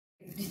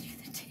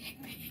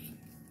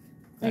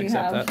So you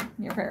have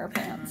your pair of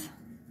pants.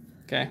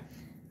 Okay.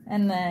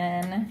 And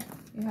then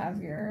you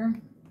have your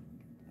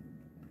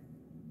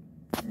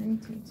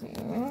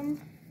ETT.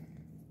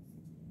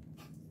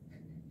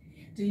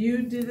 Do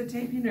you do the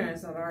taping or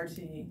is that RT?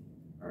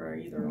 Or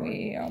either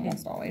We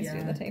almost always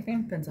do the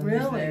taping.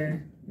 Really?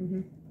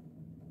 Mm-hmm.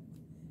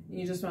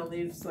 You just want to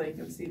leave so you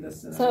can see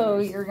this. So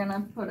you're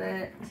gonna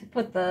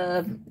put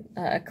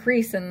the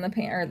crease in the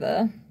pant, or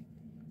the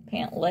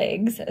pant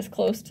legs as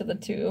close to the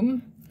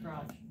tube.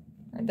 Crotch.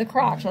 Or the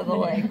crotch of the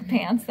leg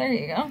pants. There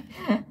you go.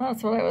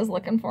 That's what I was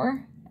looking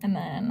for. And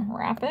then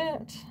wrap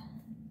it,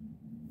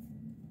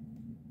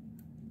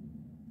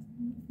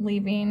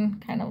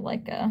 leaving kind of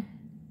like a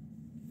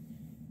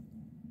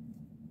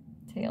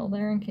tail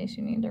there in case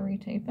you need to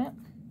retape it.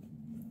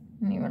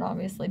 And you would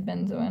obviously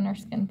benzo in or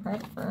skin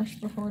prep first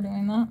before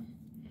doing that.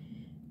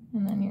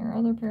 And then your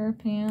other pair of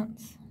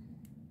pants.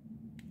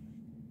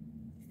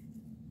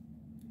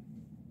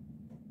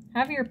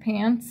 Have your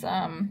pants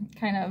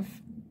kind of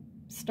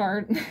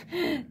start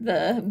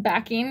the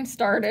backing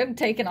started,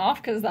 taken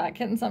off, because that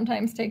can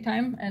sometimes take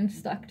time, and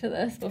stuck to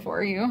this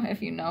before you,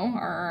 if you know,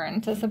 are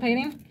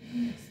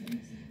anticipating.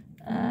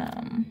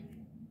 And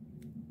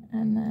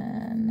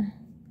then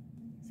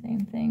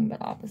same thing,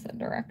 but opposite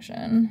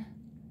direction,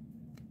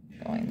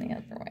 going the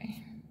other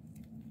way.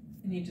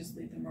 And you just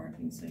leave the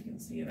marking so you can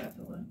see it at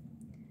the lip.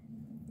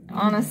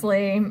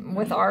 Honestly,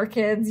 with our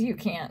kids, you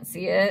can't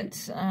see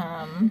it.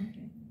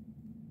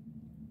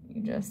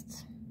 You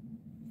just,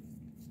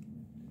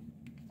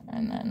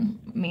 and then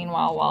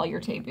meanwhile, while you're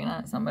taping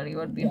it, somebody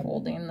would be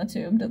holding the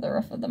tube to the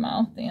roof of the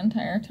mouth the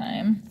entire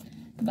time.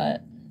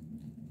 But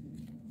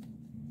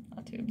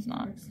that tube's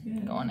not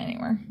going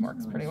anywhere.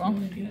 Works pretty well.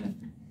 Really good.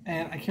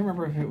 And I can't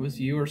remember if it was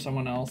you or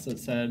someone else that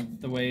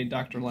said the way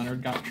Dr.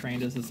 Leonard got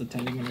trained as his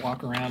attending would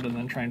walk around and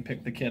then try and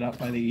pick the kid up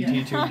by the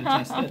ET tube to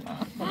test it.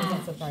 That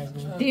doesn't surprise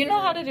me. Do you know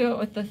how to do it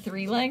with the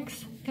 3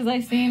 legs? Because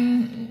I've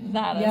seen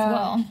that as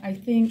well. I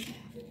think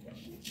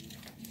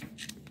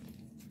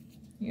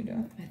You do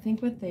it. I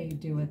think what they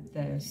do with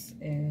this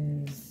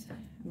is,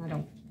 and I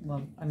don't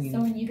love, I mean.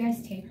 So when you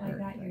guys tape like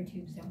that, your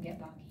tubes don't get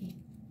boggy?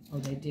 Oh,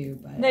 they do,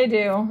 but. They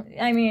do.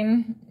 I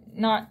mean,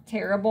 not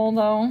terrible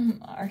though.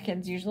 Our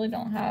kids usually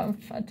don't have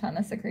a ton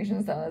of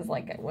secretions, though, as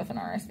like with an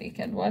RSV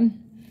kid would.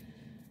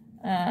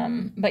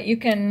 But you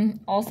can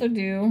also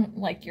do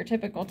like your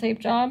typical tape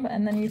job,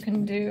 and then you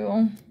can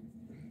do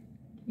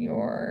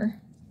your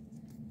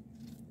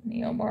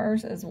neo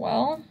bars as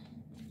well.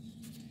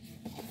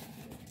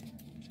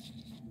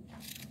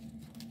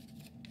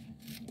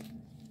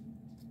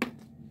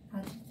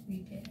 How we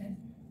did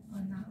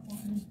on that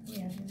one.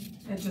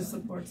 It just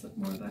supports it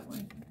more that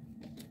way.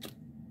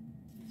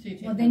 So you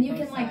take Well, then you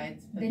both can like,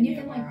 sides, put then the you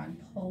can neo like bar on.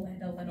 pull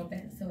it a little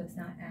bit so it's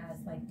not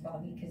as like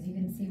boggy, because you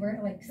can see where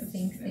it like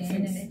sinks it in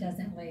sinks- and it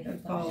doesn't like It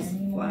flush falls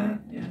anymore.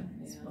 flat. Yeah,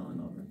 it's falling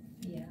over.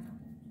 Yeah.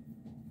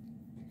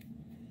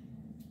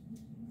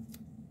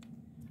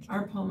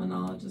 Our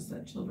pulmonologist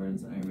at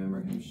Children's, I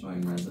remember him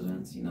showing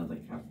residents, you know, the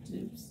cup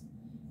tubes.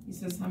 He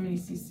says, how many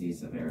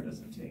cc's of air does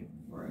it take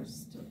for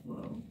us to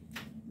blow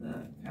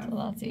the cup? So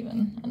that's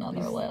even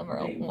another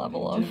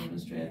level of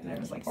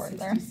support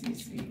there.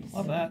 cc's.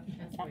 Love that.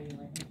 That's why you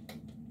like it.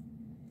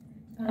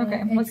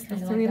 Okay, It's what's the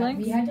kinda 3 that.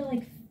 legs? We had to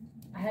like,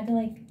 I had to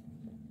like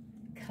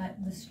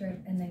cut the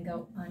strip and then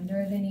go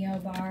under the neo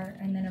bar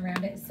and then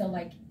around it. So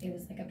like it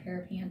was like a pair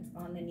of pants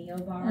on the neo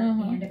bar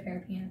and a pair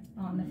of pants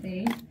on the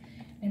face.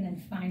 And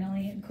then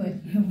finally it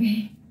quit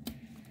moving.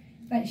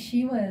 But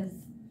she was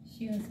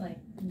like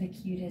the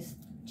cutest,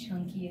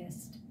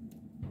 chunkiest,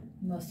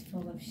 most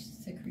full of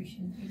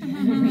secretions I've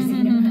ever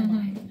seen in my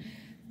life.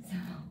 So.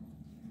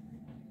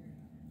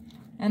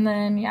 And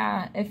then,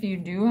 yeah, if you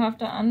do have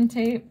to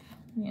untape,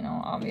 you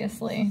know,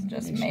 obviously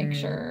just make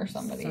sure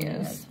somebody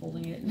is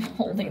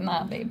holding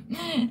that babe.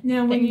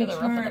 Now, when thing you to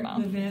the roof of the chart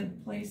mouth. the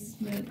vent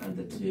placement of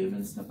the tube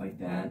and stuff like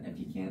that, if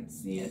you can't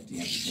see it, do you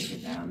have to take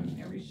it down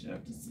every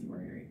shift to see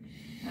where you're at?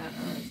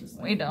 Or it's just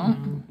like, We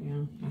don't.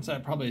 Yeah. So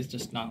that probably is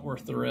just not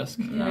worth the risk.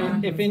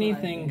 Yeah. If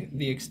anything,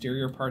 the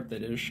exterior part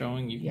that is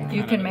showing, you can Yeah. kind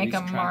You of can at make a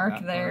least track mark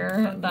that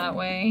there part. that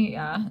way.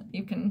 Yeah,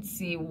 you can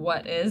see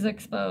what is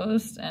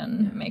exposed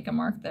and make a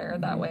mark there.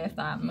 That way, if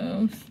that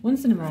moves.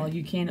 Once in a while,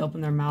 you can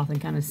open their mouth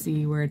and kind of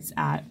see where it's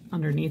at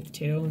underneath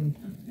too, and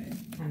Okay.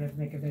 kind of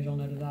make a visual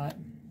note of that.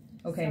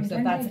 Okay, so if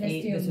Sometimes that's I just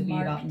 8, do this would be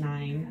mark about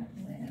 9.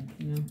 that lip.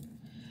 You know?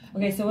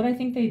 Okay, so what I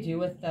think they do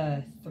with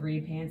the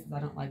 3 pants is,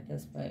 I don't like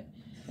this, but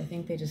I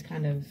think they just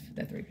kind of,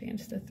 I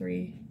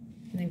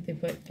think they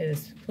put it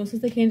as close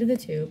as they can to the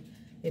tube.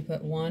 They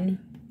put one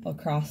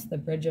across the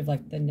bridge of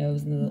like the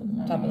nose and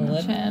the top of the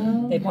lip.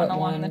 Chin. They put along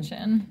one the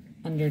chin.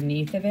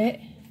 underneath of it,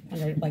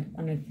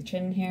 under the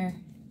chin here.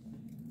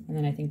 And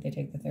then I think they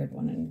take the third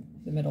one and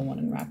the middle one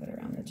and wrap it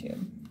around the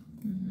tube.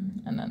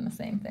 And then the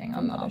same thing on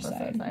On the the other opposite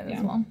side side,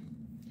 as well.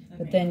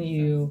 But then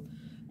you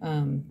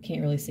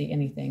can't really see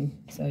anything,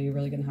 so you're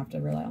really going to have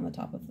to rely on the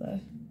top of the,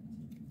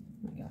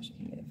 oh my gosh, I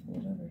can't get it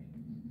folded over.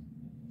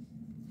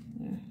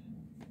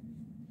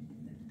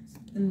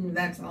 And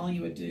that's all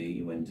you would do.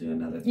 You wouldn't do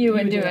another. You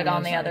would do it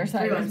on the other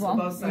side as well.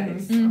 Both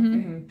sides.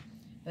 Mhm.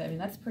 But I mean,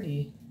 that's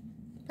pretty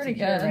Good,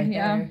 right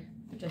yeah. there.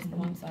 Just the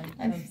one side.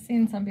 I've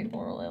seen some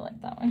people really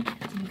like that one.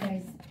 Do you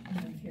guys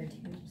move your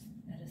tubes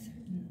at a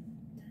certain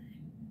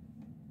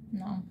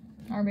time?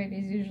 No, our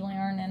babies usually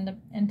aren't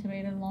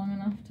intubated long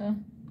enough to.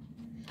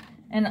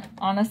 And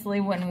honestly,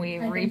 when we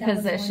I think that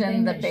was one reposition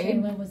thing the that baby,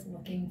 Shayla was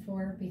looking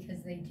for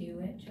because they do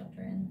at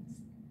Children's,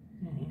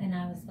 and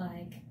I was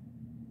like,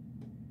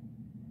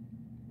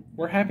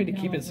 We're happy to no,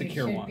 keep it we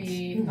secure should once.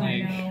 be- Like, I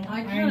know.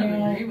 I kind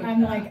of agree with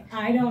I'm that. like,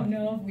 I don't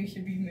know if we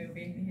should be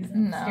moving these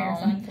No, upstairs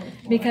on fourth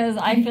floor. because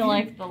I feel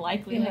like the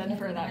likelihood that's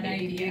for a that bad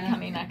baby idea.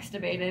 becoming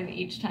extubated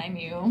each time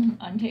you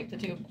untape the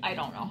tube, I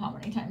don't know how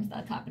many times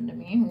that's happened to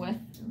me with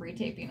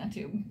retaping a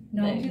tube.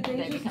 No, they, do they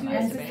they just become do it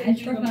That's extubated.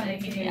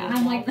 petrifying. Yeah.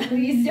 I'm like,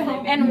 please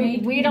don't. And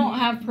make we me don't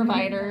have do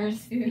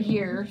providers that too.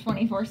 here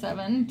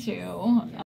 24/7 to